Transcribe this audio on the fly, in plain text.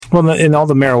Well, and all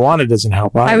the marijuana doesn't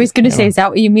help. I was going to say, is that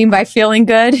what you mean by feeling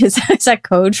good? Is that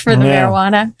code for the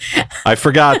marijuana? I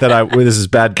forgot that this is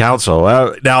bad counsel.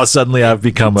 Now suddenly I've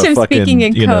become a Tim fucking, speaking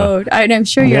in code. I'm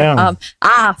sure you're,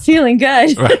 feeling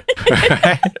good.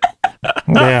 Right.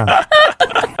 Yeah.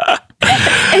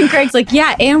 And Greg's like,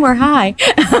 yeah, and we're high.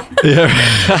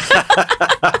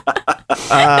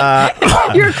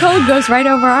 Your code goes right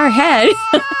over our head.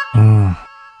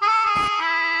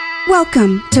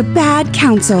 Welcome to Bad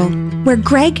Counsel, where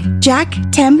Greg, Jack,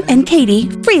 Tim, and Katie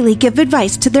freely give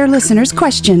advice to their listeners'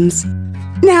 questions.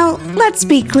 Now, let's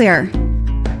be clear.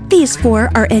 These four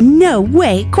are in no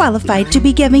way qualified to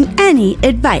be giving any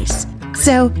advice.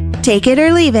 So, take it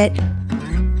or leave it.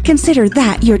 Consider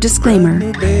that your disclaimer.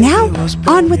 Now,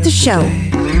 on with the show.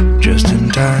 Just in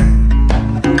time.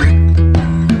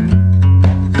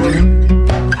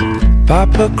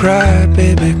 Papa cried,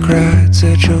 baby cried,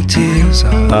 said your tears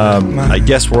are I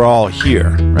guess we're all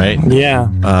here, right? Yeah.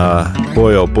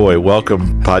 Boy, oh boy,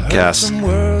 welcome podcast.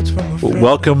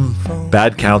 Welcome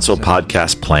Bad Counsel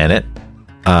Podcast Planet.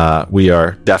 We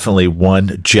are definitely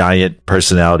one giant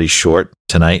personality short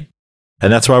tonight.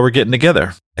 And that's why we're getting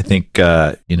together. I think,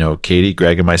 Katie,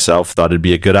 Greg, and myself thought it'd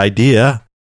be a good idea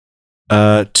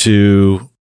to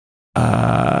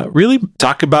really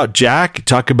talk about Jack,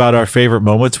 talk about our favorite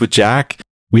moments with Jack.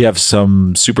 We have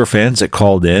some super fans that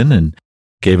called in and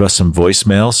gave us some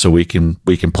voicemails, so we can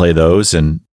play those,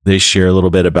 and they share a little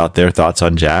bit about their thoughts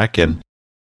on Jack and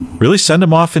really send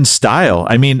them off in style.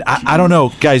 I mean, I don't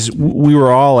know, guys, we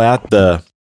were all at the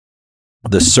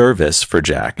service for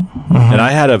Jack, and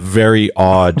I had a very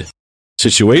odd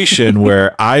situation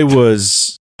where I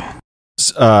was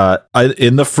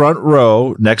in the front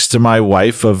row next to my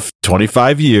wife of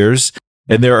 25 years,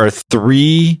 and there are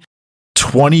 3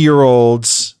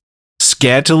 20-year-olds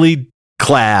scantily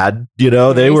clad,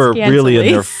 they were really in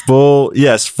their full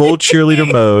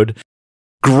cheerleader mode,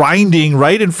 grinding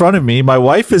right in front of me. My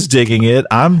wife is digging it,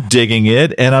 I'm digging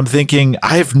it, and I'm thinking,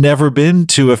 I've never been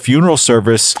to a funeral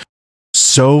service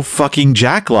so fucking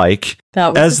Jack-like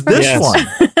as this one.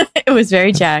 It was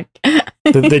very Jack.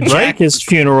 The Jackest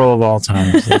funeral of all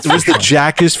time. It was the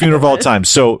Jackest funeral of all time.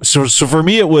 So for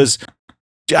me, it was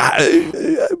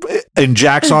in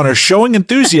Jack's honor, showing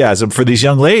enthusiasm for these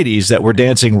young ladies that were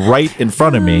dancing right in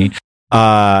front of me.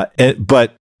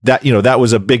 But that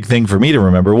was a big thing for me to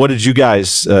remember. What did you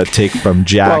guys take from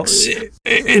Jack's? Well,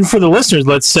 and for the listeners,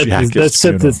 let's set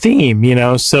the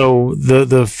theme. So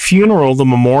the funeral, the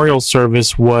memorial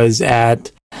service was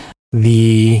at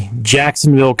the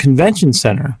Jacksonville Convention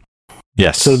Center.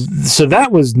 Yes. So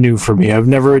that was new for me. I've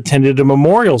never attended a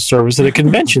memorial service at a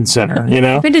convention center,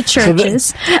 I've been to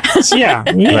churches. Yeah.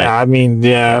 Right. I mean,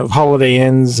 Holiday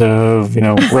Inns,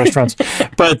 restaurants.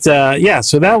 But,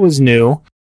 so that was new.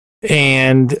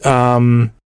 And,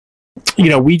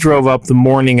 we drove up the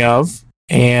morning of,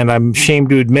 and I'm ashamed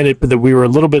to admit it, but that we were a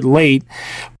little bit late.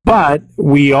 But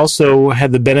we also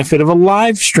had the benefit of a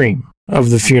live stream of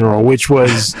the funeral, which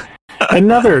was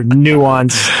another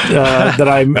nuance that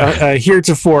I'm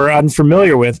heretofore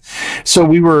unfamiliar with. So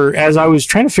we were, as I was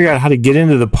trying to figure out how to get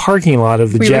into the parking lot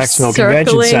of the Jacksonville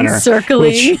Convention Center,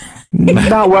 circling.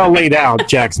 Not well laid out,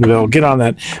 Jacksonville. Get on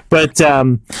that. But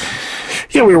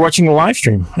we were watching the live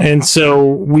stream, and so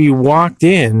we walked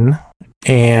in,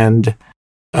 and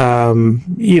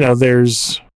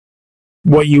there's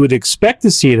what you would expect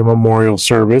to see at a memorial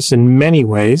service in many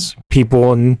ways.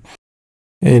 People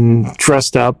and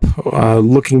dressed up,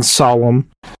 looking solemn.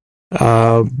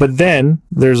 But then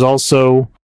there's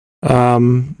also,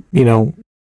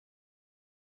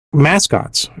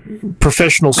 mascots,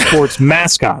 professional sports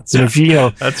mascots. And if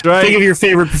that's right. Think of your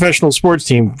favorite professional sports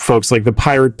team, folks, like the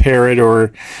Pirate Parrot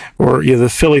or the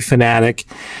Philly Fanatic.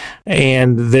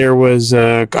 And there was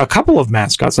a couple of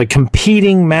mascots, like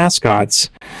competing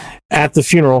mascots at the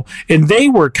funeral, and they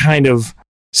were kind of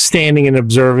standing and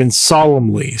observing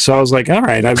solemnly. So I was like, all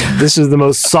right, this is the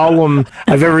most solemn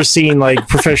I've ever seen, like,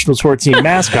 professional sports team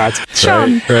mascots.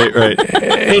 Right.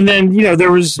 And then, there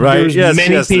was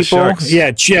many people.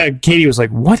 Yeah, Katie was like,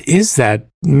 what is that?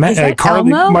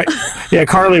 Carly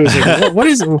was like, what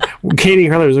is Katie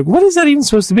and Carly was like, what is that even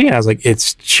supposed to be? And I was like,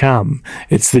 it's chum.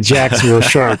 It's the Jacksonville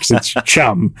Sharks. It's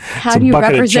chum. How do you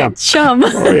represent chum?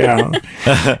 Oh, yeah.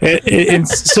 and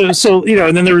so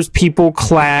and then there was people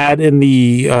clad in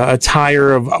the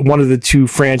attire of one of the 2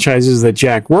 franchises that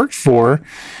Jack worked for.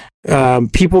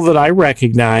 People that I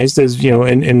recognized as,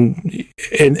 and then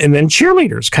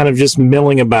cheerleaders kind of just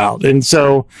milling about. And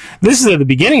so this is at the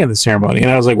beginning of the ceremony. And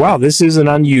I was like, wow, this is an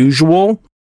unusual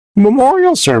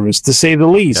memorial service, to say the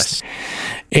least.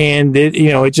 Yes. And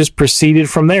it just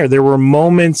proceeded from there. There were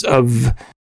moments of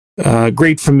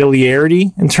great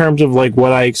familiarity in terms of like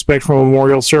what I expect from a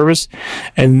memorial service,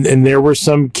 and there were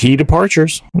some key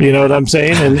departures. You know what I'm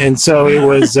saying? And so it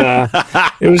was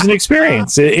an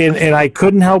experience, and I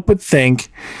couldn't help but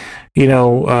think,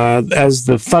 as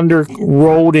the thunder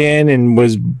rolled in and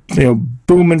was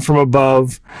booming from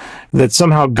above, that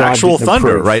somehow God actual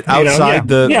thunder approve. Right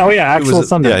outside actual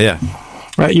thunder. Yeah.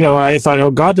 I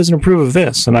thought, God doesn't approve of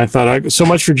this. And I thought, so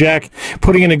much for Jack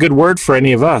putting in a good word for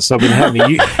any of us up in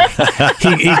heaven.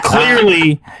 He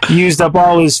clearly used up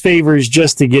all his favors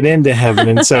just to get into heaven.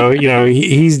 And so,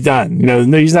 he's done.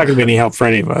 He's not going to be any help for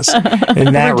any of us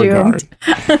in that regard.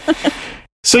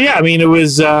 So, yeah, I mean, it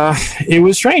was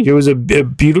strange. It was a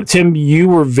beautiful. Tim, you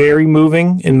were very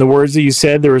moving in the words that you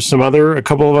said. There were a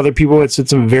couple of other people that said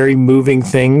some very moving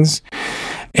things.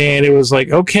 And it was like,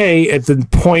 okay, at the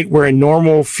point where a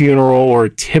normal funeral or a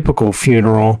typical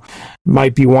funeral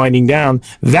might be winding down,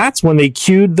 that's when they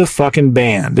cued the fucking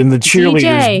band and the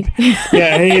cheerleaders.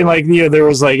 DJ. There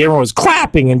was like, everyone was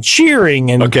clapping and cheering.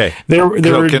 And okay.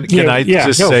 Can I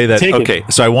just say that? Okay.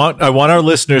 So I want our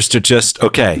listeners to just,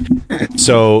 okay.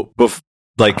 So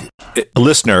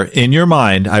listener, in your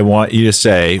mind, I want you to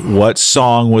say what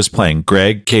song was playing.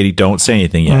 Greg, Katie, don't say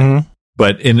anything yet. Mm-hmm.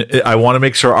 But I want to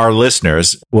make sure our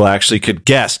listeners could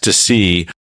guess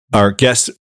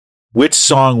which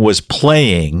song was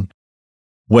playing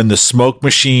when the smoke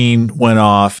machine went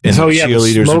off and the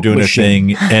cheerleaders were doing a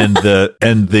thing and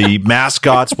the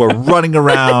mascots were running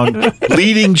around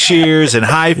leading cheers and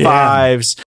high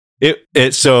fives.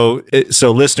 So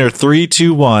listener 3,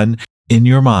 2, 1, in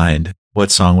your mind,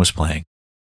 what song was playing?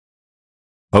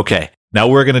 Okay. Now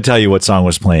we're going to tell you what song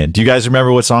was playing. Do you guys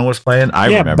remember what song was playing? I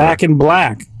remember. Back in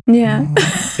Black. Yeah.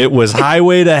 It was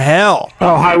Highway to Hell.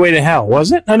 Oh, Highway to Hell,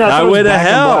 was it? No, Highway to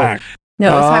Hell. No,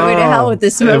 it was Highway to Hell with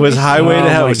the smoke. It was Highway to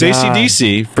Hell. It was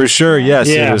AC/DC for sure. Yes,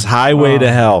 It was Highway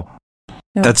to Hell.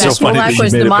 No, that's so funny that you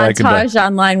was made the it back in black. montage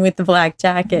online with the black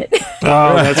jacket.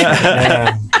 Oh, that's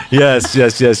right. Yes.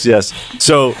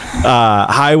 So,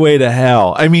 Highway to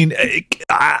Hell. I mean,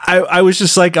 I was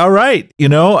just like, all right,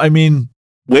 I mean,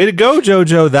 way to go,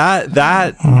 JoJo.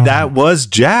 That was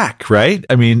Jack, right?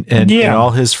 I mean, and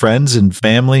all his friends and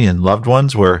family and loved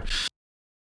ones were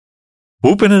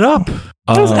whooping it up.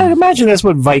 I imagine that's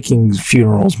what Viking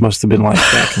funerals must have been like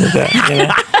back in the day.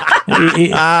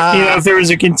 If there was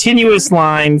a continuous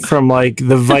line from like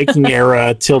the Viking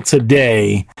era till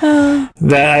today,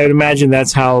 that I would imagine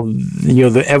that's how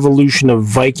the evolution of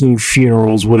Viking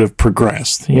funerals would have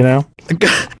progressed.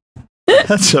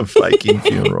 That's a Viking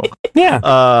funeral. Yeah.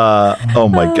 Oh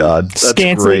my God. That's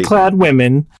scantily great. clad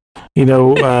women,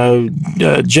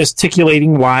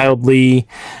 gesticulating wildly,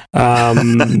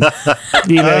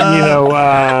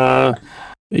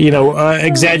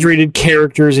 exaggerated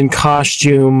characters in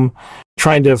costume,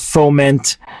 trying to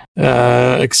foment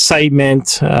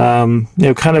excitement,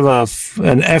 kind of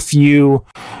an FU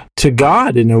to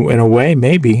God in a way,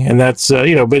 maybe. And that's, but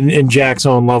in Jack's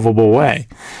own lovable way.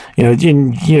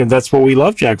 That's what we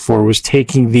love Jack for, was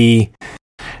taking the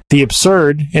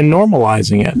absurd and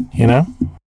normalizing it,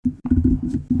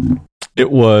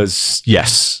 It was,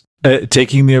 yes.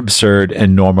 Taking the absurd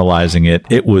and normalizing it.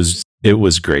 It was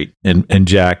great. And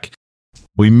Jack,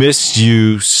 we missed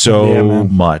you so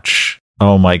much.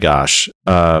 Oh my gosh.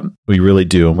 We really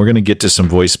do. And we're going to get to some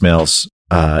voicemails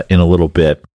in a little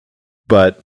bit.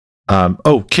 But,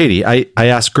 Katie, I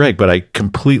asked Greg, but I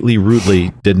completely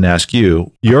rudely didn't ask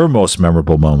you your most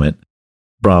memorable moment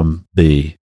from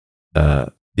the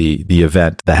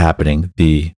event, the happening,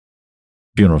 the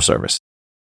funeral service.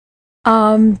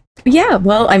 Yeah,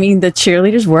 well, I mean, the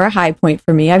cheerleaders were a high point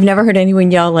for me. I've never heard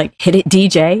anyone yell like "hit it,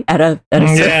 DJ" at a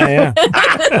yeah.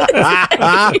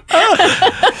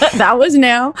 That was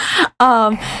new.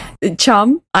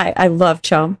 Chum, I love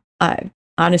Chum.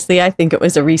 Honestly, I think it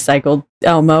was a recycled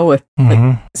Elmo with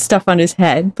stuff on his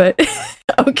head, but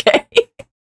okay.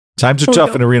 Times are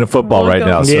tough in arena football right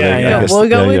now. So we'll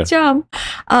go with Chum.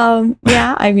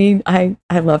 I mean, I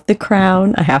love The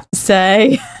Crown, I have to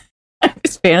say. I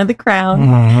was a fan of The Crown.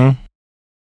 Mm-hmm.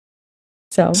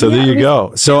 So there you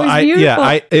go. So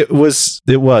it was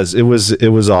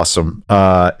awesome.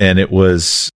 And it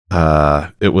was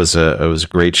a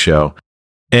great show.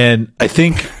 And I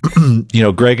think,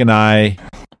 Greg and I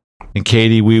and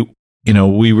Katie, we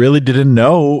really didn't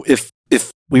know if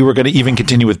we were going to even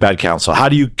continue with Bad Counsel. How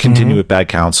do you continue with Bad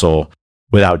Counsel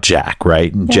without Jack,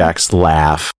 right? And Jack's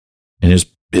laugh and his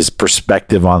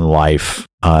perspective on life.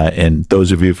 And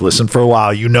those of you who've listened for a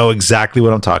while, you know exactly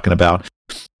what I'm talking about.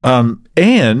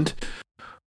 And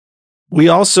we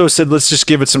also said, let's just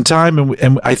give it some time.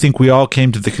 And I think we all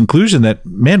came to the conclusion that,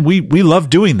 man, we love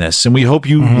doing this, and we hope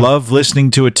you love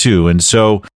listening to it too. And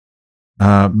so,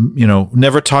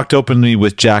 never talked openly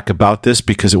with Jack about this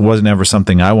because it wasn't ever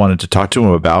something I wanted to talk to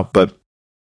him about. But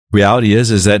reality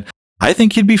is that I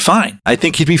think he'd be fine. I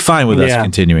think he'd be fine with us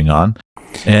continuing on.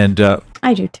 And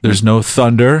I do too. There's no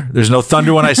thunder. There's no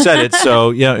thunder when I said it.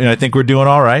 So, I think we're doing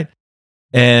all right.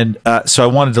 And so I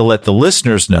wanted to let the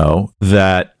listeners know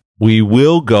that we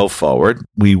will go forward.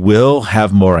 We will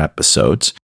have more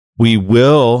episodes. We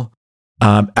will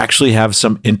actually have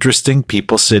some interesting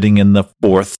people sitting in the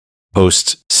fourth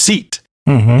host seat.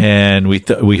 And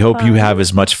we hope you have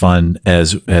as much fun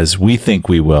as we think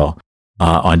we will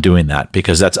on doing that,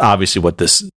 because that's obviously what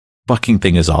this fucking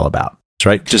thing is all about. That's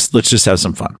right. Let's just have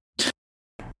some fun.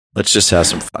 Let's just have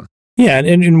some fun. Yeah,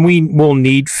 and we will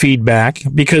need feedback,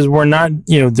 because we're not,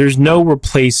 there's no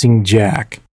replacing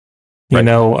Jack. In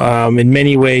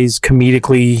many ways,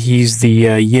 comedically, he's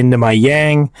the yin to my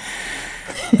yang.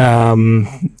 And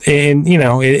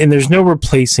there's no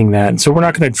replacing that. And so we're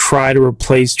not going to try to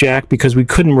replace Jack, because we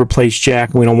couldn't replace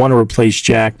Jack, and we don't want to replace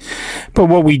Jack. But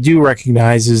what we do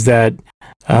recognize is that,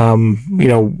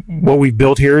 what we've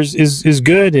built here is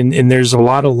good, and there's a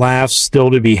lot of laughs still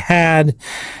to be had.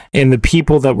 And the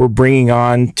people that we're bringing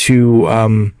on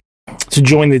to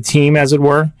join the team, as it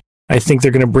were, I think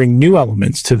they're going to bring new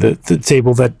elements to the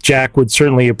table that Jack would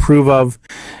certainly approve of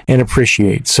and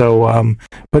appreciate. So,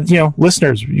 but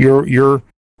listeners,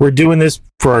 we're doing this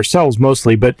for ourselves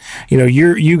mostly, but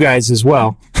you guys as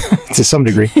well to some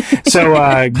degree.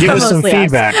 So give us some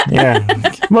feedback. Yeah,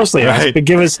 mostly us, but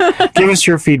give us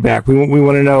your feedback. We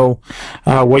want to know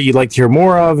what you'd like to hear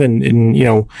more of, and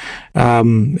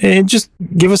just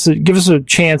give us a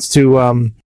chance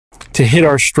to hit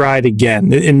our stride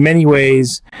again. In many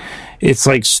ways, it's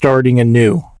like starting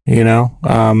anew,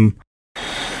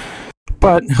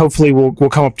 but hopefully we'll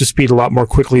come up to speed a lot more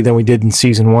quickly than we did in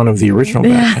season 1 of the original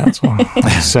Bad Council.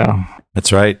 So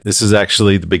that's right. This is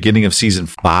actually the beginning of season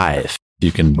 5.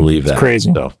 You can believe that. It's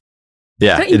crazy. So,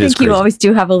 yeah, don't you think you always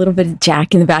do have a little bit of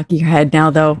Jack in the back of your head now,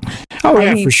 though? Oh,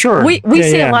 I mean, for sure. We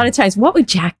say a lot of times, what would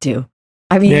Jack do?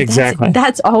 I mean, exactly.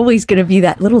 That's always going to be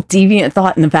that little deviant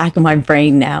thought in the back of my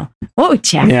brain now. What would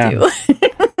Jack do?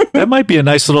 That might be a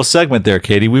nice little segment there,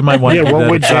 Katie. We might want to give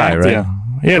that a try, right?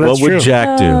 Yeah, that's what would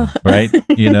Jack do, right?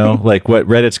 Like what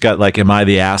Reddit's got, like, am I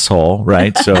the asshole,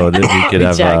 right? So that we could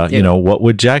have, what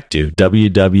would Jack do?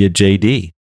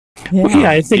 WWJD. Yeah,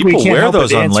 I think people we can't wear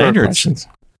those on lanyards.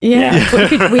 Yeah,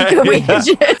 we could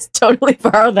just totally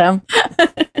borrow them.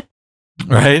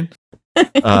 Right?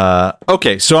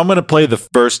 Okay, so I'm going to play the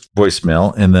first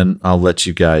voicemail, and then I'll let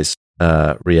you guys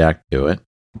react to it.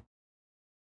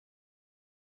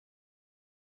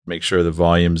 Make sure the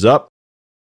volume's up.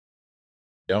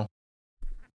 Go.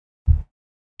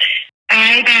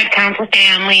 Hi, Bad Council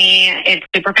family. It's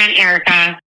Superfan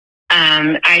Erica.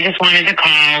 I just wanted to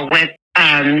call with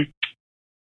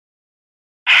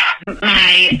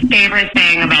my favorite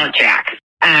thing about Jack.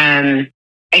 I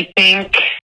think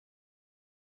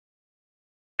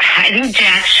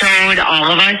Jack showed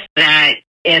all of us that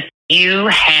if you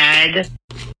have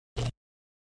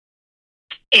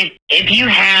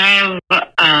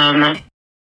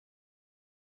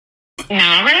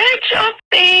knowledge of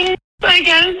things, I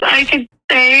guess I could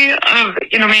say, of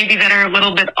maybe that are a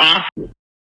little bit off the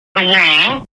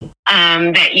wall,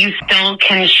 that you still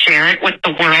can share it with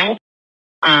the world.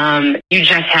 You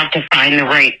just have to find the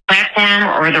right platform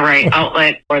or the right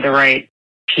outlet or the right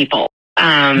people.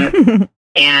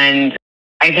 And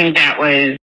I think that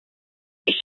was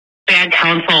Bad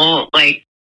Council,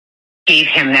 gave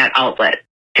him that outlet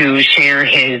to share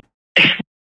his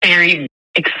very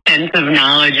extensive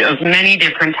knowledge of many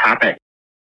different topics.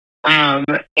 And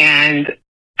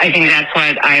I think that's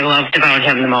what I loved about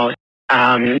him the most.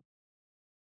 I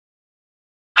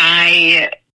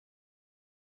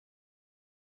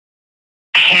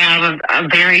have a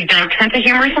very dark sense of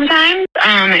humor sometimes,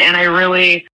 and I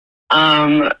really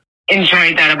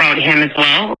enjoyed that about him as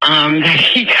well, that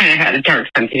he kind of had a dark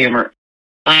sense of humor.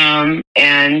 And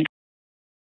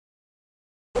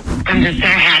I'm just so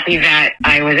happy that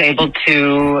I was able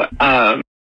to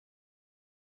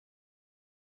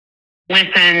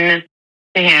listen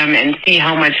to him and see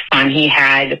how much fun he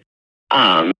had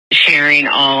sharing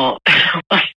all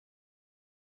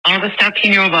the stuff he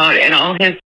knew about and all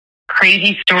his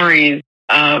crazy stories.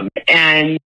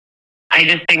 And I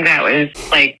just think that was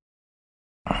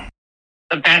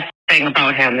the best thing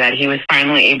about him, that he was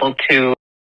finally able to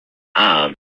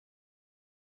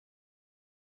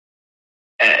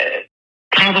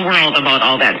tell the world about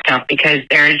all that stuff, because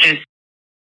there are just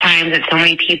times that so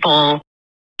many people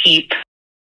keep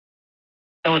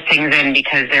those things in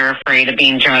because they're afraid of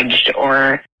being judged,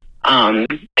 or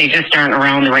they just aren't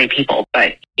around the right people.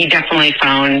 But he definitely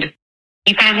found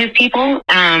his people,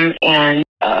 and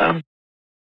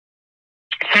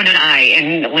so did I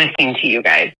in listening to you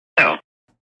guys. So,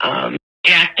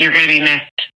 Jack, you're going to be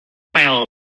missed by a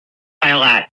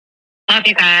lot. Love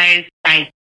you guys. Bye.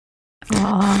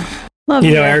 Aww. Love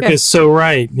you, Erica's so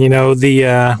right.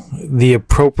 The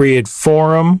appropriate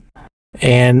forum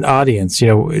and audience.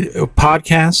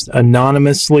 Podcast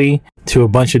anonymously to a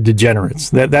bunch of degenerates.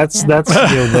 That's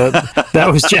that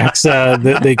was Jack's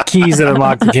the keys that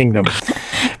unlock the kingdom.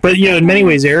 But in many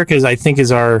ways, Erica's I think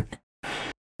is her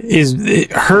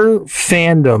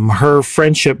fandom, her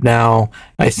friendship now,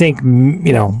 I think,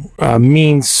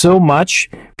 means so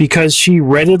much because she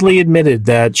readily admitted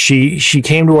that she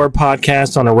came to our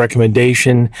podcast on a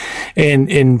recommendation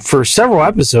and for several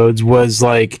episodes was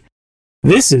like,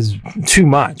 this is too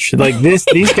much. Like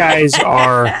these guys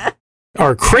are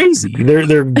crazy.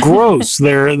 They're gross.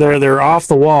 They're off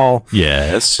the wall.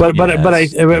 Yes. But I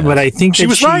think she that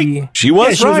was right. She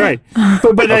was right.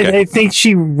 But okay. I think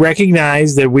she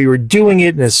recognized that we were doing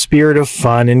it in a spirit of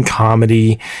fun and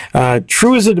comedy.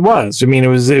 True as it was. I mean, it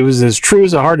was as true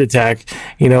as a heart attack.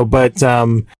 But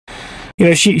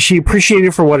she appreciated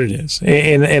it for what it is,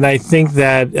 and I think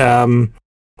that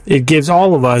it gives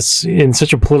all of us in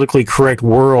such a politically correct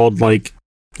world, like,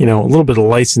 a little bit of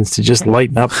license to just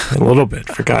lighten up a little bit,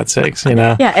 for God's sakes,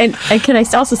 Yeah, and can I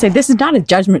also say, this is not a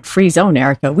judgment-free zone,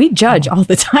 Erica. We judge all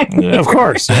the time. Yeah, of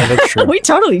course. Yeah, that's true. We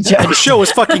totally judge. The show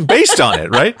is fucking based on it,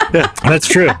 right? Yeah, that's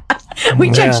true. We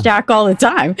judge Jack all the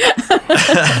time.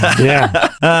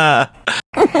 Yeah.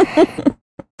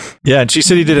 Yeah, and she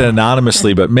said he did it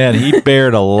anonymously, but man, he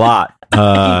bared a lot. He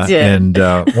did. And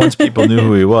once people knew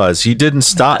who he was, he didn't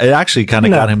stop. It actually kind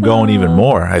of got him going even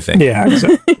more, I think. Yeah,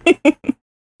 exactly.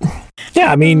 Yeah,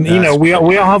 I mean, we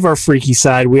all have our freaky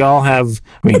side. We all have.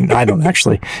 I mean, I don't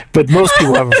actually, but most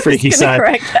people have a freaky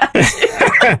side.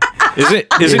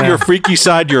 Isn't your freaky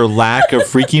side your lack of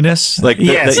freakiness? Like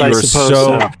yes, that you were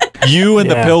so you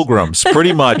and the Pilgrims,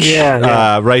 pretty much.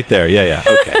 Right there. Yeah.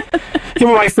 Okay.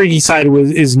 My freaky side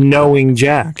is knowing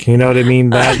Jack. You know what I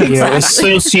mean? That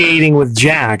associating with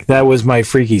Jack. That was my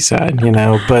freaky side.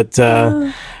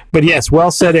 But yes,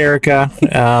 well said, Erica.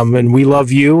 And we love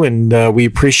you, and we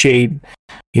appreciate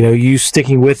you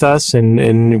sticking with us,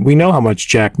 and we know how much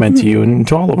Jack meant to you and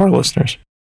to all of our listeners.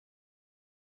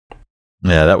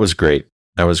 Yeah, that was great.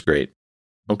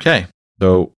 Okay,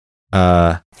 so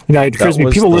it occurs to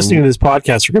me, people listening to this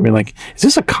podcast are going to be like, "Is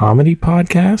this a comedy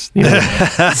podcast?"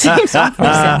 Seems awfully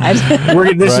sad.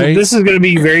 This is going to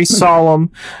be very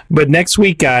solemn. But next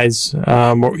week, guys,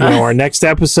 our next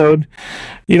episode,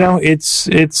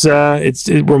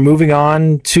 we're moving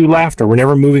on to laughter. We're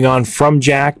never moving on from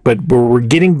Jack, but we're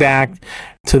getting back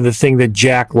to the thing that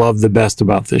Jack loved the best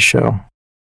about this show.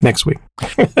 Next week.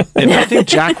 And I think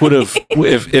Jack would have,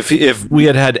 if we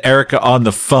had Erica on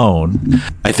the phone,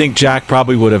 I think Jack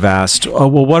probably would have asked, "Oh,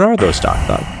 well, what are those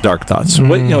dark thoughts?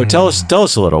 What, tell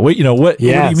us a little. What do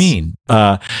you mean?"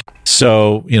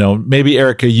 So maybe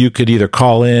Erica, you could either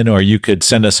call in or you could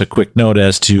send us a quick note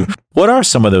as to what are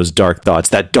some of those dark thoughts,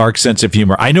 that dark sense of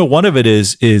humor. I know one of it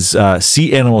is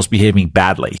sea animals behaving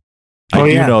badly. I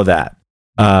do know that.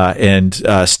 And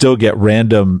still get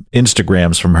random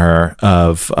Instagrams from her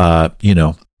of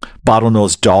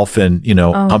bottlenose dolphin,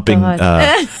 humping.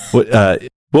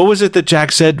 What was it that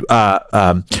Jack said?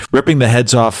 Ripping the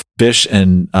heads off fish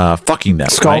and fucking them.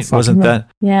 Skull right? fucking Wasn't that?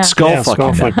 Yeah. Skull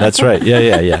fucking them. That's right.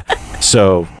 Yeah.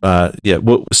 So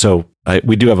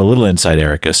we do have a little insight,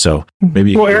 Erica. So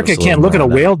maybe. Well, Erica can't look at a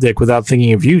whale dick without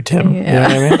thinking of you, Tim. Yeah.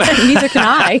 You know what I mean? Neither can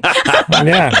I.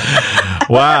 Yeah.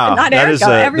 Wow, that is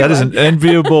an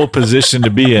enviable position to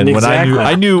be in. Exactly. When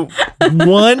I knew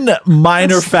one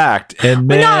minor fact, and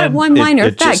man, not one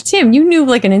minor fact, Tim. You knew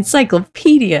like an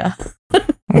encyclopedia.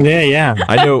 Yeah.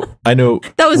 I know.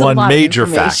 That was one a lot major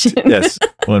of fact. information. Yes,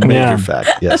 one major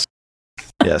fact. Yes.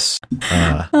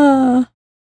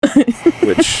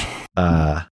 Which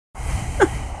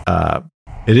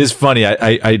it is funny.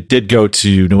 I did go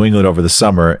to New England over the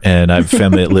summer, and I have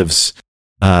family that lives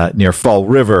near Fall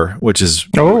River, which is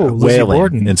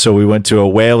whaling, and so we went to a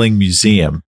whaling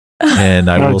museum. And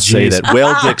I will say that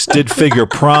whale dicks did figure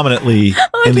prominently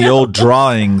in the old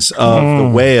drawings of the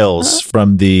whales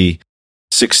from the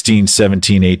 16,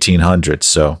 17, 1800s.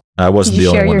 So I wasn't the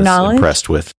only one that's impressed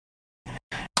with.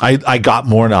 I got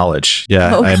more knowledge.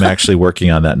 Yeah, I'm actually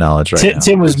working on that knowledge right now.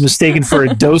 Tim was mistaken for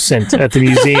a docent at the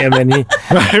museum, and he,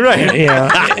 right.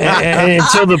 And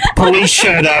until the police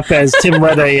showed up as Tim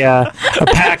led a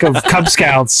pack of Cub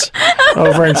Scouts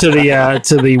over into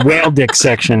the whale dick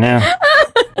section. Yeah.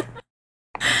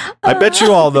 I bet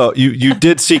you all though you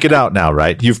did seek it out now,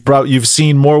 right? You've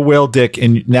seen more whale dick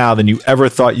now than you ever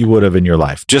thought you would have in your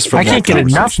life. Just from I can't get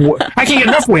enough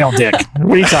whale dick.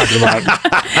 What are you talking about?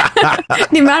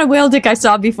 The amount of whale dick I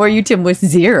saw before you, Tim, was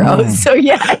 0. So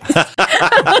yeah,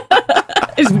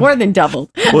 it's more than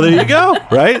doubled. Well, there you go.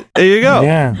 Right there you go.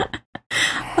 Yeah.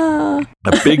 A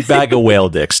big bag of whale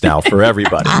dicks now for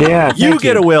everybody. Yeah. You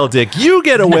get a whale dick. You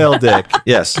get a whale dick.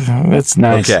 Yes. That's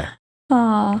nice. Okay.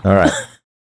 All right.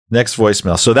 Next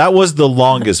voicemail. So that was the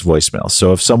longest voicemail.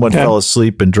 So if someone fell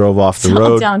asleep and drove off the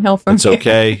road, downhill from it's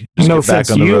okay. Just no get back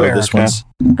on the road.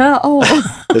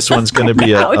 This one's going to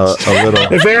be a little.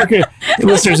 If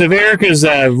Erica's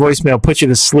voicemail puts you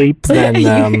to sleep, then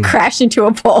you could crash into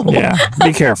a pole. Yeah,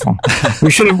 be careful.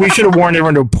 We should have warned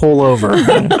everyone to pull over.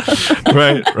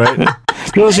 Right.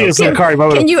 You'll see us in the car.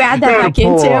 Can you add that back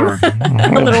in, Tim?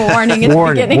 A little warning at the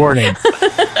beginning. Warning.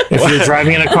 If you're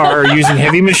driving in a car or using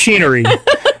heavy machinery,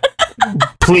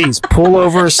 please pull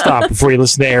over or stop before you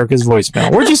listen to Erica's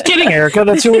voicemail. We're just kidding, Erica.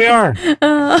 That's who we are.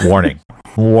 Warning.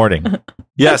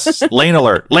 Yes, lane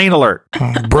alert.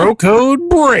 Bro code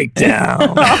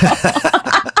breakdown.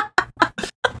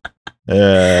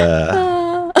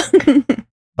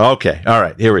 Okay. All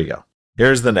right. Here we go.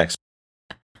 Here's the next.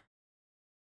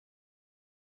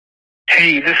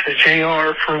 Hey, this is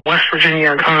JR from West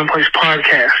Virginia Commonplace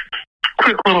Podcast.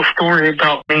 Quick little story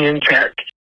about me and Jack.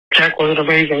 Jack was an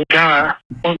amazing guy.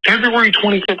 On February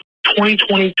 25th,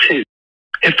 2022,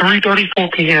 at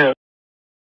 3:34 p.m.,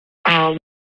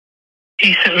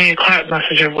 he sent me a clap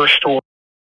message over a store.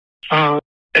 At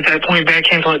that point, Bad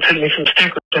Cancel had sent me some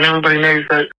stickers, and everybody knows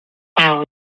that I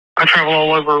travel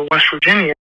all over West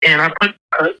Virginia, and I put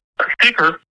a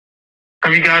sticker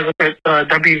of you guys up at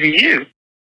WVU,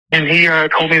 and he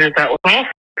told me that was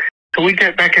awesome. So we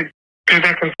go back and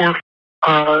forth.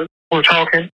 We're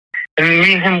talking. And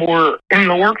me and him were in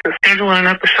the works of scheduling an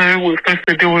episode. We were supposed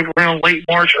to do it around late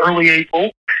March, early April.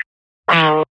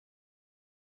 And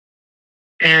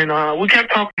we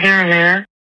kept talking here and there.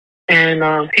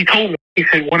 And he told me, he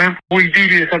said, whenever we do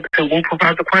this episode, we'll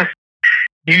provide the questions.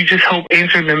 You just help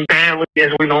answer them badly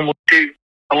as we normally do.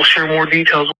 I will share more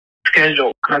details with the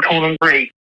schedule. And I told him,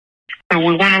 great. So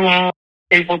we went along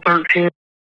April 13th.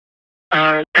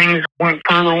 Things went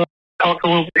further. Talked a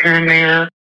little bit here and there.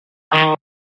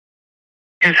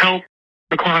 His health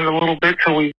declined a little bit,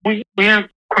 so we had a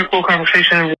quick little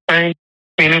conversation and everything.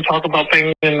 We didn't talk about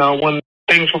things and when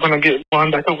things were going to get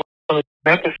lined back over on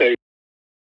the episode.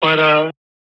 But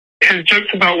his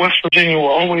jokes about West Virginia were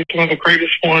always one of the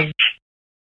greatest ones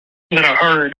that I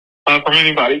heard from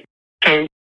anybody. So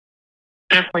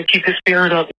definitely keep his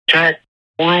spirit up, Jack.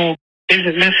 The world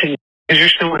isn't missing because you're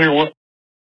still here.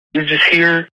 You're just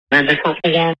here in a different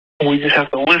form, and we just have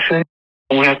to listen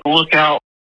and we have to look out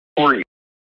for you.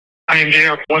 I am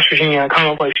JR from West Virginia.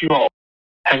 Commonplace. You all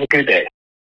have a good day.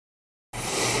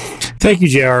 Thank you,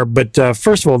 JR. But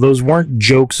first of all, those weren't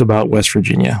jokes about West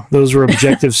Virginia. Those were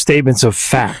objective statements of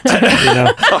fact.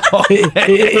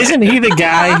 Isn't he the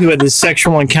guy who had this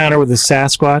sexual encounter with a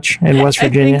Sasquatch in West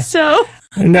Virginia? I think so.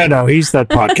 No, he's that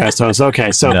podcast host.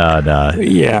 Okay, so no,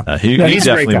 yeah, he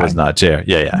definitely was not JR.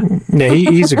 Yeah,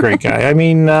 he's a great guy. I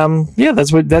mean,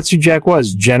 that's who Jack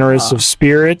was. Generous of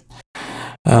spirit.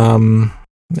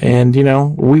 And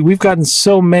we've gotten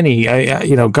so many.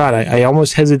 I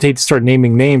almost hesitate to start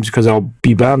naming names because I'll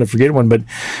be bound to forget one. But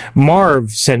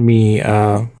Marv sent me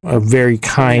a very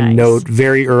kind note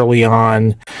very early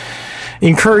on,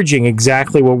 encouraging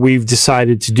exactly what we've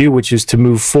decided to do, which is to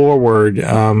move forward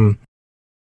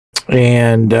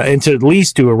and to at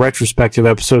least do a retrospective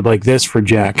episode like this for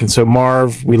Jack. And so,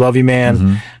 Marv, we love you, man.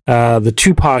 Mm-hmm. The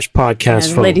Too Posh podcast,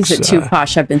 folks. Ladies at Too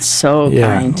Posh have been so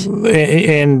kind.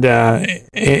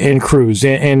 And Cruz.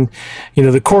 And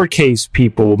the court case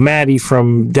people, Maddie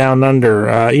from Down Under,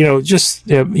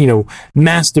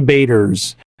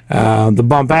 Masturbators, the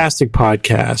Bombastic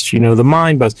podcast, the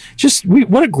Mind Buzz.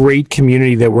 What a great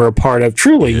community that we're a part of,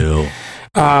 truly.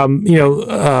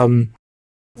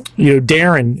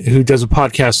 Darren, who does a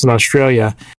podcast in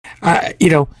Australia,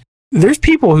 there's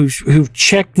people who've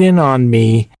checked in on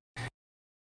me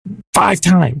 5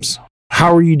 times.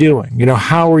 How are you doing?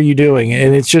 How are you doing?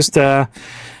 And it's just,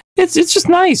 it's just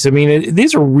nice. I mean,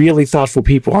 these are really thoughtful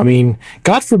people. I mean,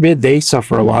 God forbid they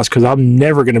suffer a loss because I'm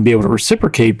never going to be able to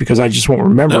reciprocate because I just won't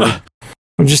remember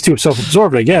I'm just too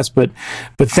self-absorbed, I guess. But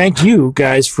thank you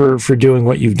guys for doing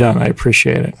what you've done. I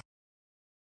appreciate it.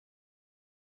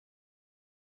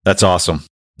 That's awesome.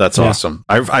 That's awesome.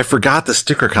 I forgot the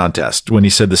sticker contest when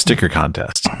he said the sticker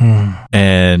contest.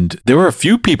 And there were a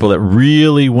few people that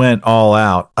really went all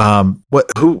out. What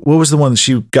was the one that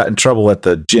she got in trouble at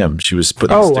the gym? She was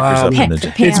putting stickers up in the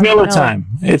gym. It's Miller time.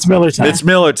 It's Miller time. It's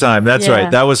Miller time. That's right.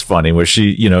 That was funny where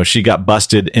she got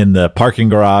busted in the parking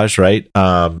garage, right?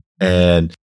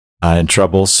 And in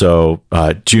trouble. So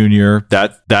Junior,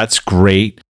 that's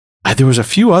great. There was a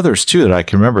few others too that I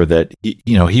can remember that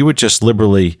he would just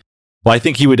liberally. Well, I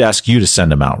think he would ask you to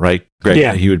send him out, right, Greg?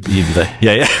 Yeah, he'd be like,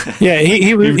 yeah.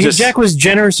 Jack was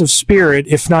generous of spirit,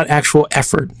 if not actual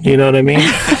effort. You know what I mean?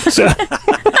 So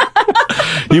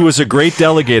he was a great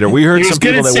delegator. We heard some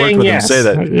people that worked with him say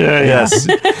that.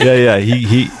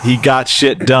 He got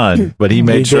shit done, but he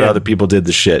made sure other people did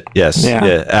the shit. Yes,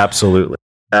 absolutely.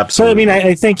 So I mean,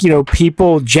 I think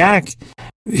people. Jack.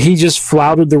 He just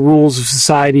flouted the rules of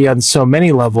society on so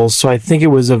many levels. So I think it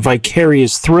was a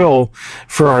vicarious thrill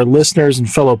for our listeners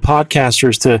and fellow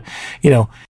podcasters to,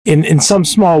 in some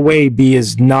small way be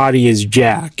as naughty as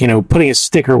Jack, putting a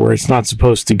sticker where it's not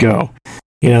supposed to go.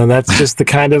 That's just the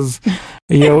kind of,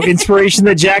 inspiration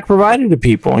that Jack provided to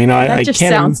people. That just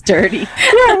sounds dirty.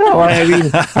 Yeah, no, I mean,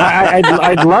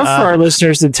 I'd love for our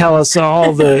listeners to tell us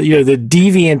all the, the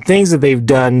deviant things that they've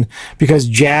done because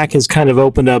Jack has kind of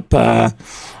opened up,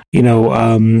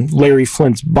 Larry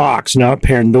Flint's box, not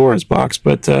Pandora's box,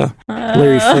 but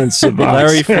Larry Flint's box.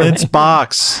 Larry Flint's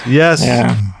box. Yes.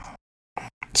 Yeah.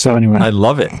 So anyway, I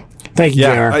love it. Thank you,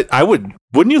 JR. I would.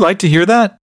 Wouldn't you like to hear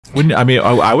that?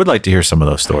 I would like to hear some of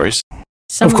those stories.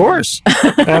 Of course.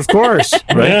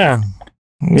 Right?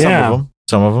 Yeah.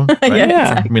 Some of them. Right?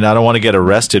 Yeah. I mean, I don't want to get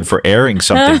arrested for airing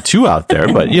something too out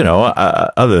there, but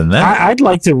other than that, I'd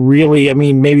like to really. I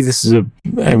mean, maybe this is a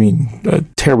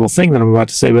terrible thing that I'm about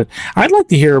to say, but I'd like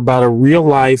to hear about a real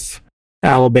life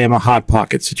Alabama Hot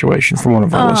Pocket situation from one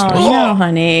of our listeners. No,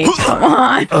 honey, come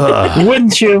on.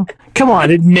 Wouldn't you? Come on,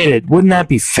 admit it. Wouldn't that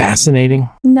be fascinating?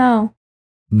 No.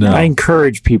 I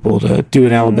encourage people to do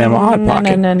an Alabama Hot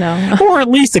Pocket. No. Or at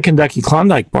least a Kentucky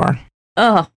Klondike bar.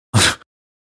 Oh.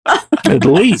 At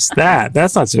least that.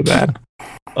 That's not so bad.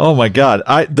 Oh my God.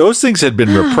 Those things had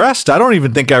been repressed. I don't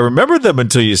even think I remembered them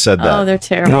until you said that. Oh, they're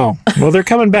terrible. No. Well, they're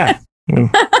coming back. They're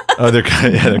coming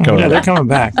back. They're coming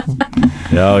back.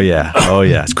 Oh yeah.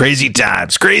 It's crazy time.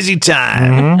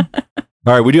 Mm-hmm.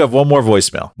 All right. We do have one more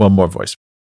voicemail.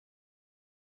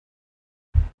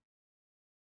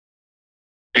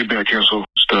 Hey, Bad Council.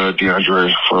 It's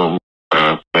DeAndre from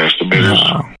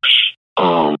Masturbators.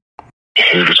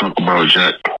 Here to talk about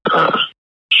Jack.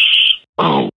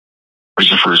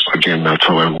 First, again, I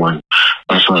tell everyone,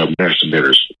 I saw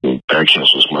Masturbators. Bad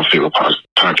Council is my favorite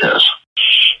podcast,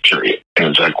 period.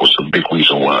 And Jack was a big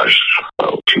reason why.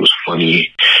 He was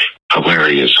funny,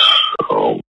 hilarious,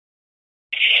 out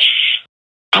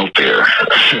there,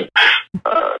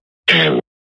 and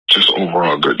just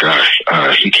overall good guy.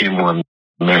 He came on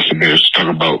Masturbators to talk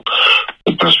about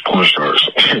the best porn stars.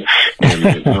 And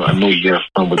I know you have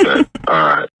fun with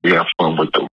that. We have fun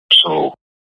with them. So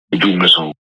we do miss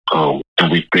them.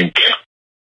 And we think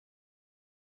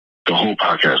the whole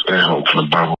podcast at home from the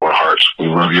bottom of our hearts. We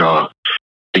love y'all.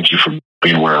 Thank you for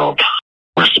being around.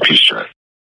 Rest in peace, Jack.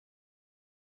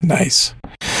 Nice.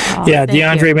 Yeah,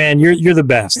 DeAndre, man, you're the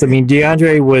best. I mean,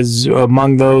 DeAndre was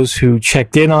among those who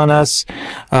checked in on us,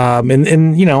 and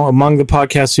among the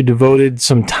podcasts who devoted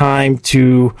some time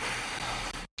to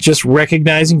just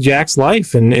recognizing Jack's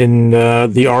life and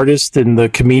the artist and the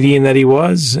comedian that he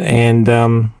was, and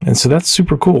so that's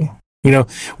super cool.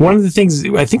 One of the things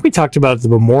I think we talked about at the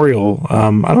memorial,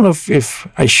 I don't know if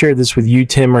I shared this with you,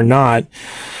 Tim, or not,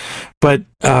 but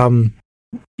I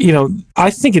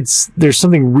think there's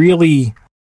something really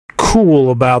cool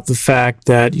about the fact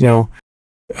that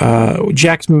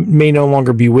Jack may no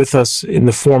longer be with us in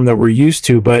the form that we're used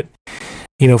to, but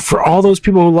for all those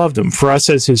people who loved him, for us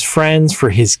as his friends, for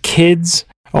his kids,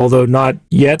 although not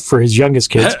yet for his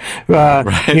youngest kids, right.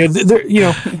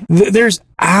 There's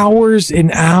hours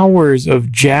and hours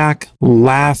of Jack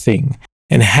laughing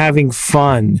and having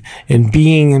fun and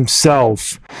being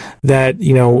himself that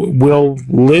will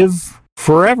live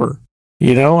forever.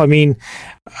 I mean,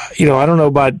 I don't know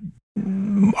about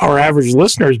our average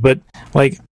listeners, but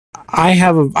like I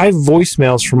have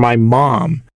voicemails from my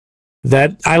mom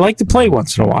that I like to play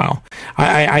once in a while.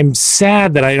 I'm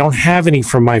sad that I don't have any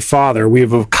from my father. We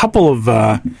have a couple of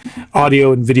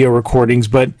audio and video recordings,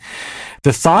 but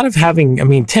the thought of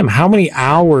having, Tim, how many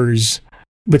hours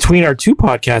between our two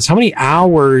podcasts, how many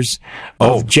hours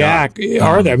of Jack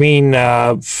are there?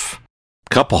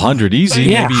 couple hundred easy.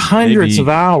 Yeah, hundreds of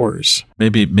hours.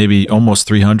 Maybe almost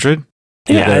 300.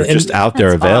 Yeah, they're just out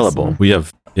there available. Awesome. We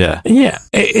have, yeah,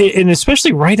 and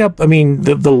especially right up. I mean,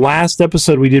 the last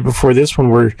episode we did before this one,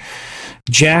 where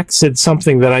Jack said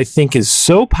something that I think is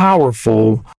so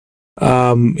powerful.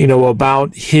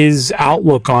 About his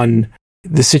outlook on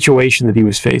the situation that he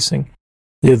was facing,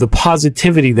 the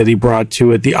positivity that he brought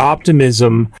to it, the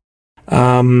optimism.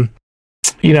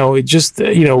 It just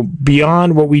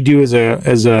beyond what we do as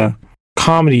a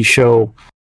comedy show,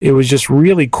 it was just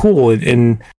really cool,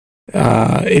 and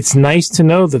it's nice to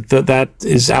know that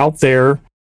is out there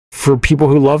for people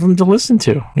who love him to listen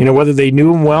to. Whether they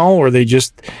knew him well or they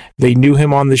knew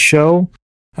him on the show.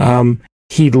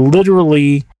 He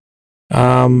literally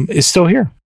is still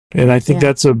here, and I think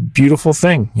that's a beautiful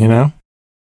thing.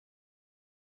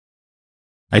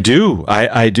 I do. I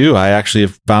actually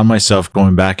have found myself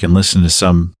going back and listening to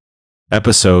some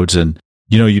episodes, and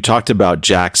you talked about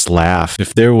Jack's laugh.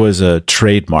 If there was a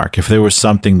trademark, if there was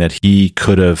something that he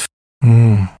could have,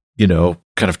 kind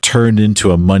of turned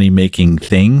into a money-making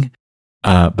thing,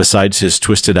 besides his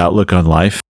twisted outlook on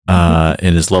life,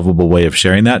 and his lovable way of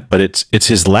sharing that, but it's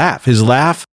his laugh. His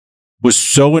laugh was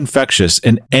so infectious,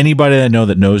 and anybody that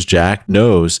knows Jack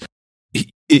knows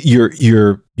you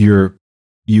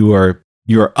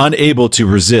are unable to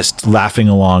resist laughing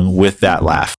along with that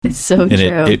laugh. It's so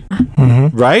true.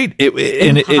 Right?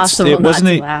 It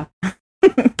wasn't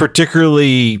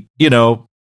particularly,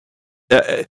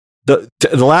 the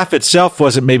laugh itself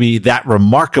wasn't maybe that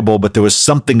remarkable, but there was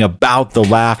something about the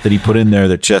laugh that he put in there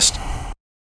that just,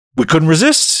 we couldn't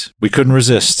resist.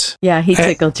 Yeah, he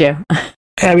tickled you.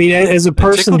 I mean, as a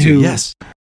person who, yes.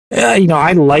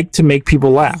 I like to make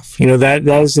people laugh. That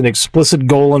is an explicit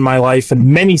goal in my life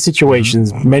in many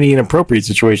situations, many inappropriate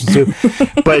situations too.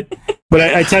 but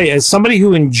I tell you, as somebody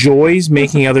who enjoys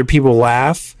making other people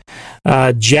laugh,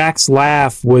 Jack's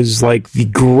laugh was like the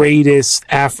greatest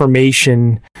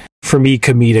affirmation for me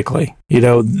comedically.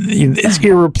 It's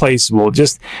irreplaceable.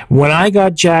 Just when I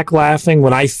got Jack laughing,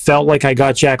 when I felt like I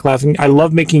got Jack laughing, I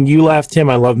love making you laugh, Tim.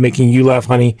 I love making you laugh,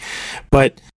 honey.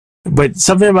 But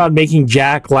something about making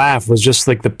Jack laugh was just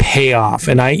like the payoff.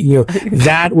 And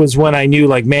that was when I knew,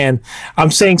 like, man,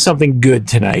 I'm saying something good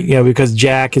tonight, because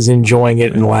Jack is enjoying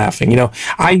it and laughing.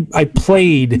 I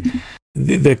played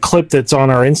the clip that's on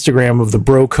our Instagram of the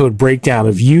Bro Code breakdown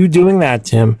of you doing that,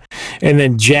 Tim, and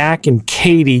then Jack and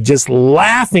Katie just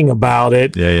laughing about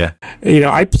it. Yeah.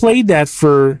 I played that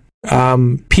for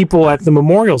people at the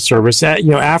memorial service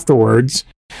afterwards.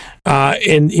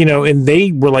 And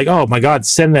they were like, "Oh my God,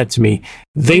 send that to me."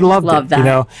 They loved it.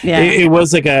 That. It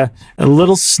was like a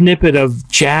little snippet of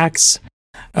Jack's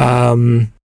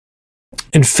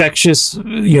infectious,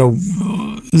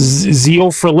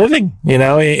 zeal for living.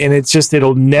 And it's just,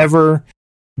 it'll never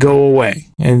go away.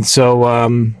 And so,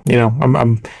 I'm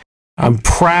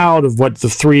proud of what the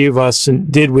three of us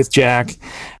did with Jack,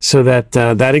 so that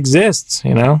that exists.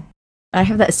 I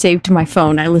have that saved to my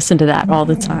phone. I listen to that all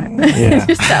the time. Yeah.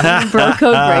 Just that Bro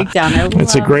Code breakdown.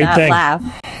 It's a great thing. Laugh.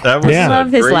 That was I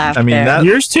love his laugh. I mean, there. that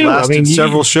yours too. lasted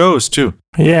several shows too.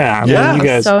 Yeah, you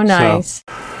guys. So nice.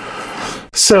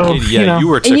 So you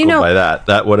were tickled by that.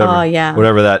 That whatever. Oh yeah.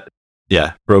 Whatever that.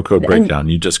 Yeah, Bro Code breakdown.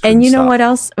 You just couldn't and you know stop. what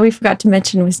else we forgot to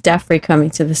mention was Defrey coming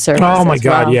to the service. Oh my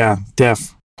God, well. yeah,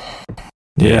 Def.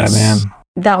 Yes. Yeah, man.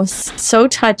 That was so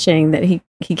touching that he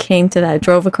came to that,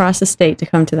 drove across the state to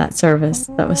come to that service.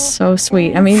 That was so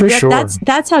sweet. I mean,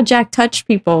 that's how Jack touched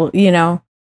people,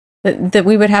 that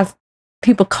we would have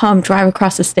people drive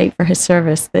across the state for his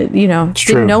service that,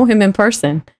 didn't know him in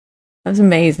person. That was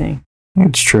amazing.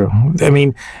 It's true. I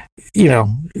mean,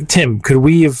 Tim, could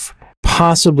we have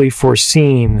possibly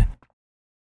foreseen,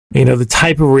 the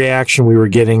type of reaction we were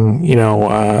getting,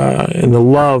 and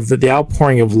the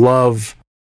outpouring of love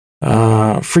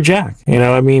for Jack?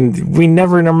 I mean, I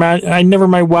never in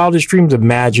my wildest dreams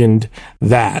imagined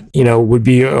that, would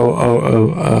be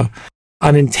a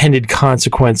unintended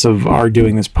consequence of our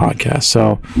doing this podcast.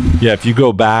 So yeah, if you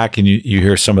go back and you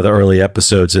hear some of the early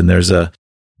episodes, and there's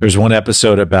one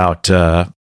episode about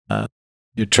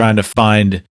you're trying to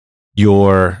find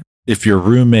if your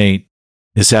roommate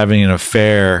is having an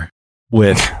affair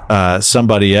with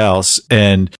somebody else,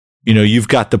 and you've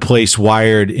got the place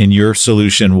wired in your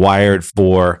solution wired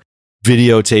for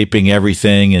videotaping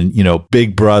everything, and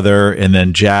Big Brother, and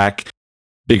then Jack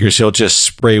figures he'll just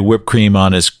spray whipped cream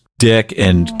on his dick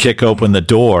and kick open the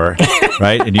door,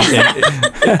 right? And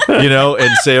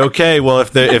and say, okay, well,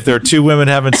 if there are two women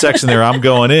having sex in there, I'm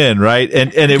going in, right?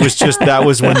 And it was just, that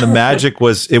was when the magic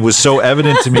was. It was so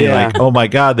evident to me, like, oh my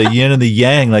God, the yin and the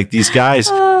yang, like these guys,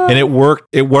 and it worked.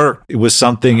 It was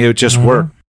something. It just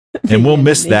worked. and we'll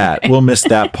miss that. We'll miss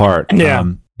that part. Yeah.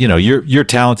 You're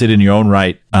talented in your own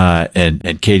right,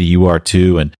 and Katie, you are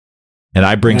too, and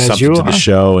I bring something to the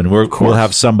show, and we'll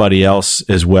have somebody else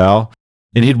as well,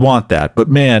 and he'd want that. But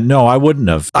man, no, I wouldn't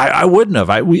have. I wouldn't have.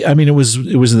 It was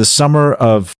in the summer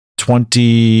of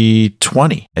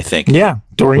 2020, I think. Yeah,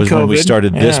 during COVID, when we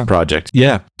started this project.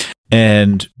 Yeah.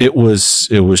 And it was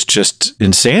just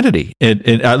insanity. And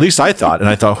at least I thought,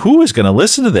 who is going to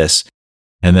listen to this?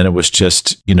 And then it was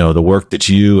just, the work that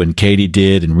you and Katie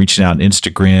did and reaching out on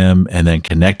Instagram and then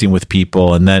connecting with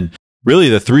people. And then really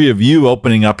the three of you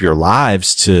opening up your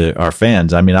lives to our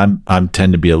fans. I mean, I'm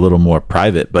tend to be a little more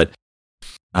private, but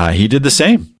he did the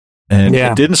same. And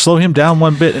it didn't slow him down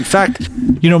one bit. In fact,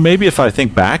 maybe if I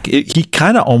think back, he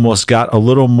kind of almost got a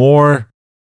little more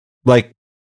like,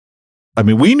 I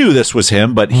mean, we knew this was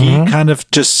him, but he kind of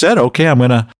just said, okay, I'm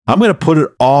going to put it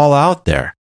all out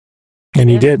there. And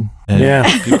he did.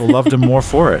 And people loved him more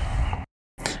for it.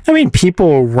 I mean, people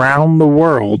around the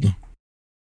world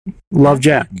love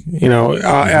Jack.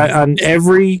 On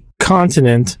every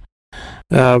continent,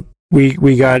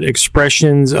 we got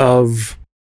expressions of,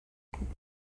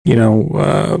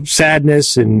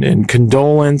 sadness and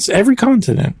condolence. Every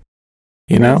continent,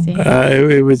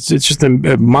 it's just a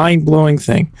mind-blowing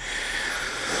thing.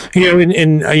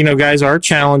 Guys, our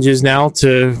challenge is now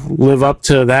to live up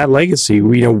to that legacy.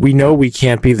 We know we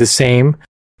can't be the same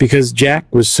because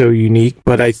Jack was so unique,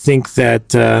 but I think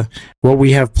that what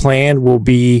we have planned will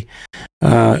be,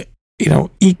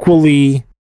 equally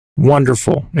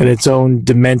wonderful in its own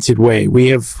demented way. We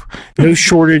have no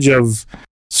shortage of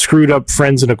screwed up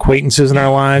friends and acquaintances in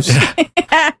our lives.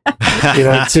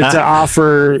 To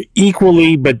offer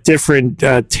equally but different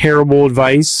terrible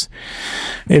advice.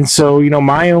 And so,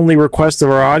 my only request of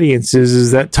our audience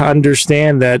is that to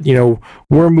understand that,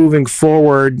 we're moving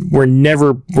forward. We're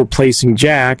never replacing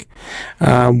Jack.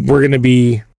 We're going to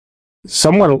be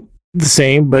somewhat the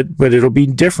same, but it'll be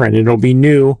different. It'll be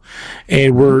new.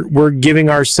 And we're giving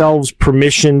ourselves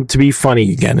permission to be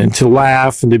funny again and to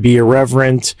laugh and to be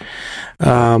irreverent.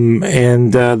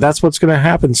 And that's what's going to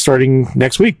happen starting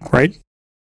next week, right?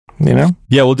 Yeah,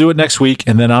 we'll do it next week.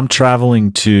 And then I'm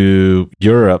traveling to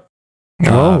Europe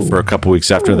for a couple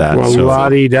weeks after that. Jeez.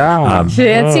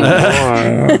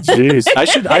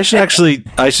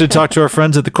 I should talk to our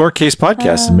friends at the Court Case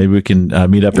Podcast and maybe we can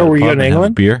meet up at a pub and have a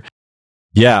beer.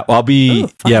 Yeah, I'll be.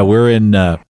 We're in.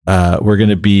 We're going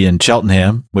to be in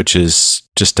Cheltenham, which is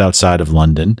just outside of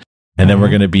London, and then we're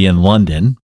going to be in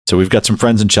London. So we've got some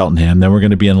friends in Cheltenham. Then we're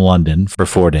going to be in London for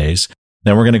 4 days.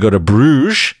 Then we're going to go to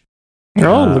Bruges.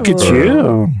 Look at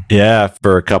you! Yeah,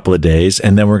 for a couple of days,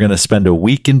 and then we're going to spend a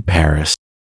week in Paris.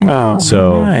 Oh,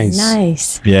 so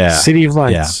nice. Yeah, City of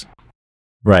Lights. Yeah.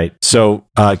 Right. So,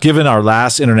 given our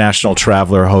last international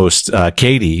traveler host,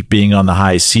 Katie, being on the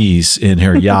high seas in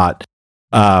her yacht.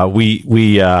 We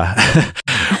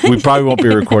probably won't be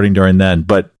recording during then,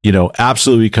 but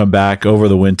absolutely come back over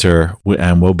the winter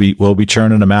and we'll be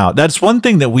churning them out. That's one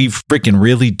thing that we freaking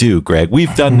really do, Greg.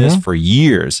 We've done this for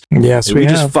years. Yes, we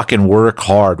just fucking work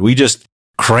hard. We just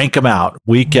crank them out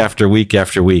week after week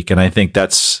after week, and I don't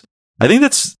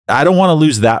want to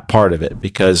lose that part of it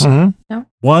because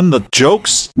one, the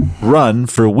jokes run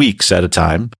for weeks at a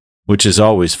time, which is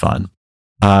always fun.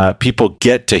 People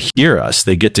get to hear us.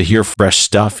 They get to hear fresh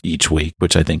stuff each week,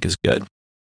 which I think is good.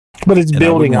 But it's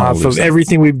building off of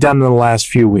everything we've done in the last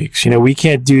few weeks. We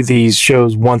can't do these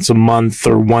shows once a month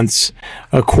or once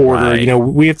a quarter. Right.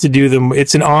 We have to do them.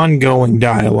 It's an ongoing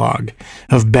dialogue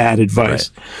of bad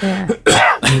advice. Right. Yeah.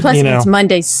 Plus,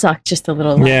 Mondays suck just a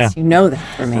little less. Yeah. You know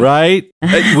that for me. Right?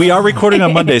 We are recording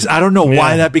on Mondays. I don't know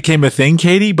why that became a thing,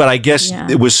 Katie, but I guess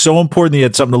it was so important that you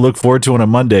had something to look forward to on a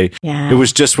Monday. Yeah. It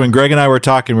was just when Greg and I were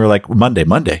talking, we were like, Monday.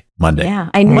 Yeah,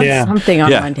 I need something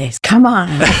on Mondays. Come on.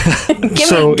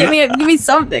 Give me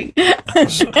something.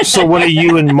 So what do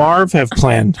you and Marv have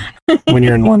planned when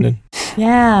you're in London?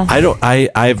 Yeah. I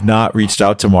have not reached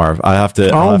out to Marv. I have to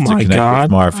connect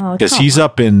with Marv because he's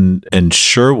up in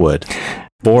Sherwood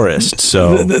Forest.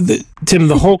 So Tim,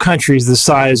 the whole country is the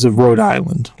size of Rhode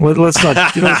Island. Let's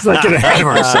not get ahead of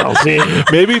ourselves.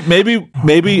 Maybe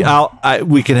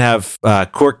we can have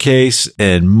Court Case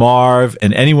and Marv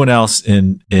and anyone else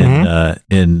in the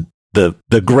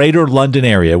greater London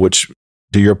area, which,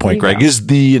 to your point, Greg, is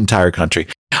the entire country.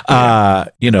 It's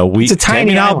a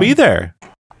tiny. I'll be there.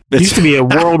 It used to be a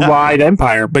worldwide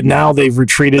empire, but now they've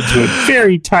retreated to a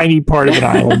very tiny part of an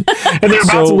island, and they're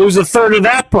about to lose a third of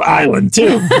that island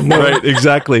too. Right,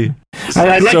 exactly.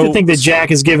 I'd like to think that Jack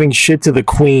is giving shit to the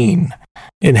Queen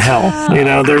in hell. You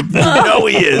know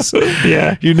he is.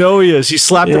 Yeah, he is. He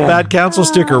slapped the bad council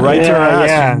sticker right to her ass.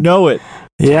 Yeah. You know it.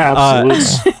 Yeah,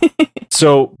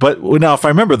 absolutely. But now, if I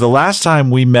remember, the last time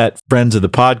we met friends of the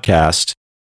podcast,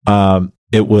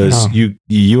 it was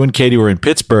you and Katie were in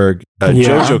Pittsburgh.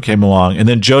 JoJo came along, and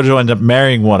then JoJo ended up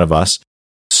marrying one of us.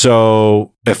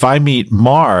 So if I meet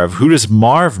Marv, who does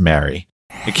Marv marry?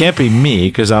 It can't be me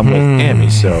because I'm with Tammy.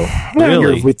 So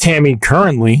really, you're with Tammy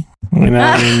currently. You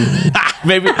know,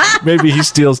 maybe he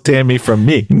steals Tammy from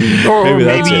me. Or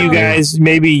maybe you guys,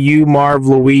 maybe Marv,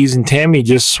 Louise, and Tammy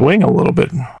just swing a little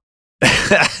bit.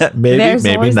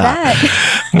 maybe not.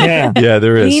 That. Yeah,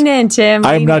 there is. Lean in, Tim.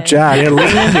 I'm not Jack. Yeah,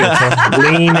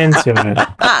 lean into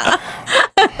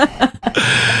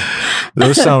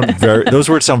it. Those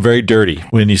words sound very dirty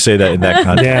when you say that in that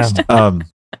context.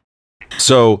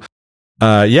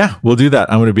 Yeah. We'll do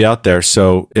that. I'm going to be out there.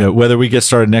 So whether we get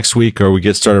started next week or we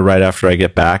get started right after I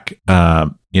get back,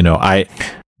 I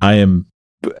am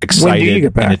excited. When do you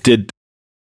get back? And it did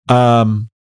the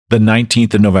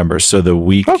 19th of November. So the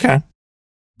week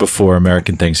before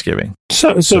American Thanksgiving.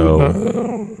 So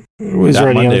was there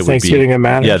any other Thanksgiving that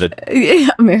matters? Yeah,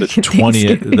 American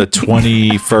Thanksgiving. The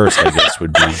 21st, I guess,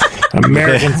 would be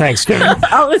American Thanksgiving.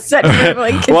 All of a sudden, we're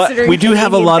like considering we do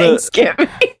have a lot of Thanksgiving.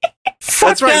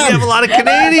 That's right. We have a lot of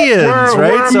Canadians, right?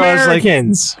 We're so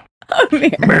Americans.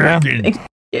 Americans.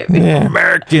 Yeah.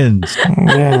 Americans.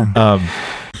 Yeah.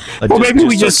 Maybe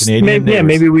we just I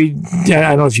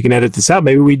don't know if you can edit this out.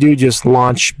 Maybe we do just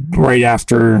launch right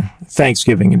after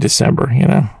Thanksgiving in December. You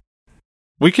know,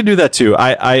 we can do that too.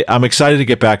 I'm excited to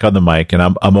get back on the mic, and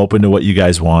I'm open to what you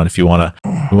guys want. If you want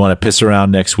to piss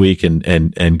around next week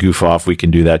and goof off, we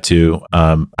can do that too.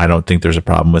 I don't think the's a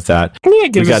problem with that. Yeah,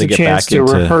 give us a chance to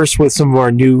rehearse with some of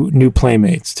our new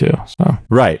playmates too. So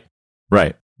right.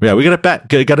 Yeah, we got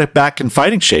it back in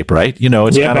fighting shape, right? You know,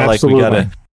 it's kind of like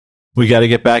we got to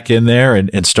get back in there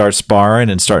and start sparring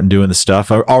and starting doing the stuff.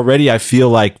 Already, I feel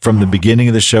like from the beginning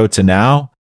of the show to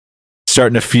now,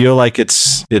 starting to feel like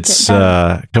it's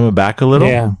coming back a little.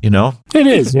 Yeah, you know, it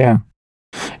is. Yeah,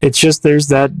 it's just there's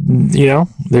that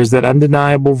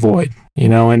undeniable void, you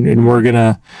know, and we're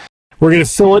gonna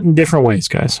fill it in different ways,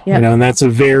 guys. Yep. You know, and that's a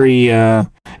very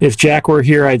if Jack were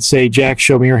here, I'd say, Jack,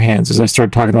 show me your hands as I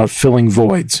start talking about filling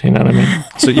voids. You know what I mean?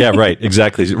 So yeah, right,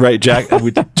 exactly, right. Jack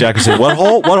would say, what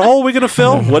hole are we going to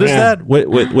fill? What is that?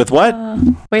 With what?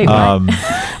 Wait, what?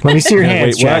 Let me see your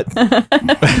hands, Jack.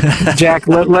 Jack,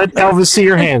 let Elvis see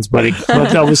your hands, buddy.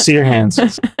 Let Elvis see your hands.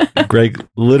 Greg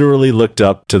literally looked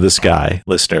up to the sky,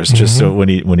 listeners, just so when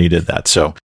he did that.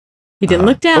 So he didn't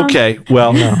look down. Okay,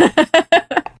 well. No.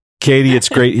 Katie, it's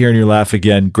great hearing your laugh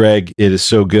again. Greg, it is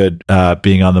so good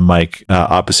being on the mic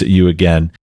opposite you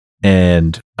again.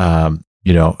 And,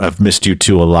 I've missed you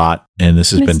too a lot. And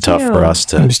this has been tough for us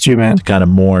to kind of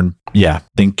mourn. Yeah,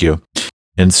 thank you.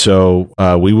 And so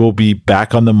we will be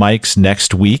back on the mics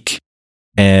next week.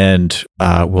 And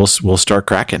we'll start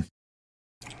cracking.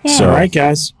 Yeah. So, all right,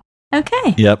 guys.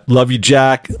 Okay. Yep. Love you,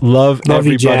 Jack. Love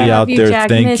everybody Jack. out there. Jack.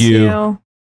 Thank you.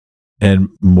 And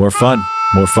more fun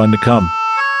to come.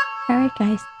 All right,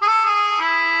 guys.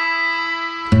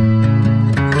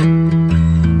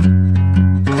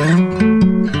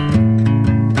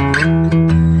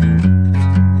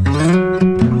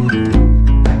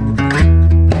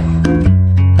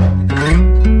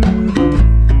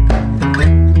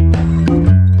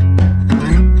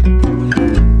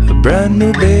 A brand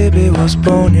new baby was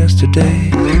born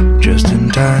yesterday, just in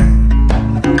time.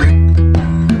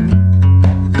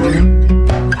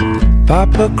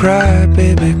 Papa cried,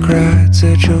 baby cried,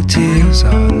 said your tears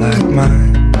are like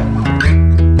mine.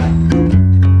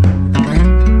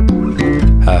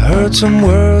 I heard some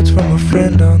words from a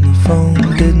friend on the phone,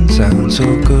 didn't sound so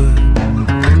good.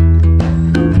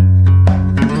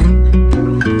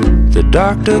 The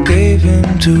doctor gave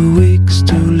him 2 weeks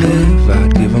to live,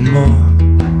 I'd give him more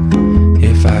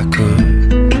if I could.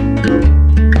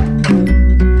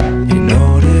 You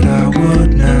know that I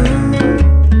would now.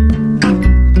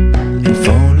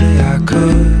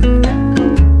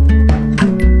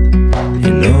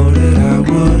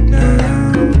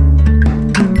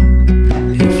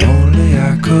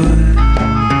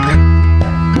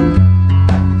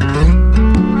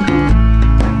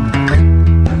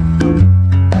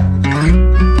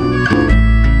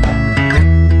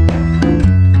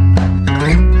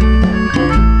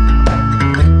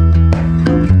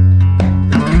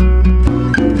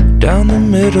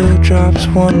 Drops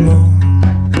one more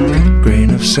grain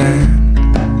of sand.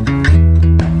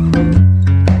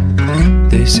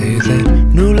 They say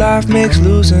that new life makes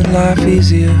losing life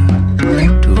easier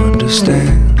to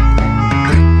understand.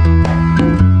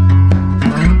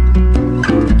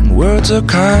 And words are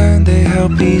kind, they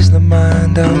help ease the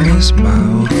mind. I'll miss my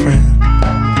old friend.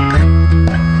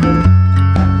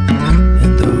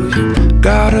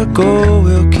 go,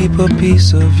 we'll keep a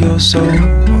piece of your soul.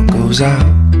 One goes out,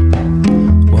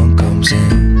 one comes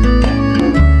in.